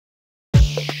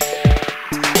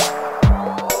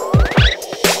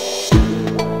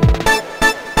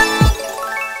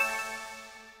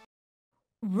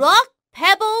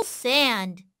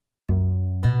sand.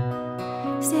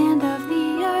 Sand of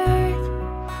the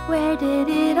earth, where did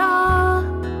it all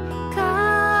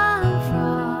come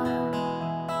from?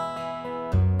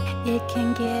 It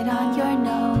can get on your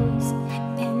nose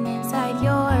and inside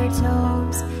your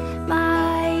toes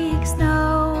like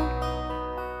snow.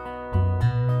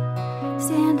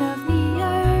 Sand of the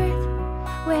earth,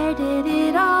 where did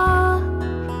it all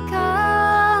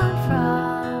come from?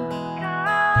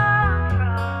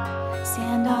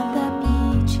 Sand on the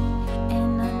beach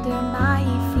and under my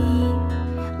feet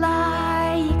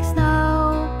like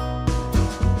snow.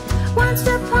 Once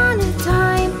upon a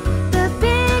time, the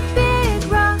big,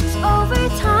 big rocks over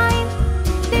time,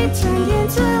 they turned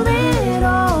into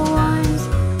little ones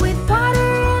with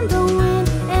water and the wind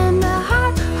and the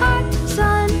hot, hot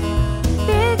sun.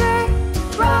 Bigger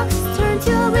rocks turn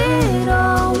to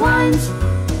little ones,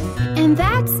 and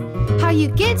that's how you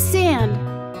get sand.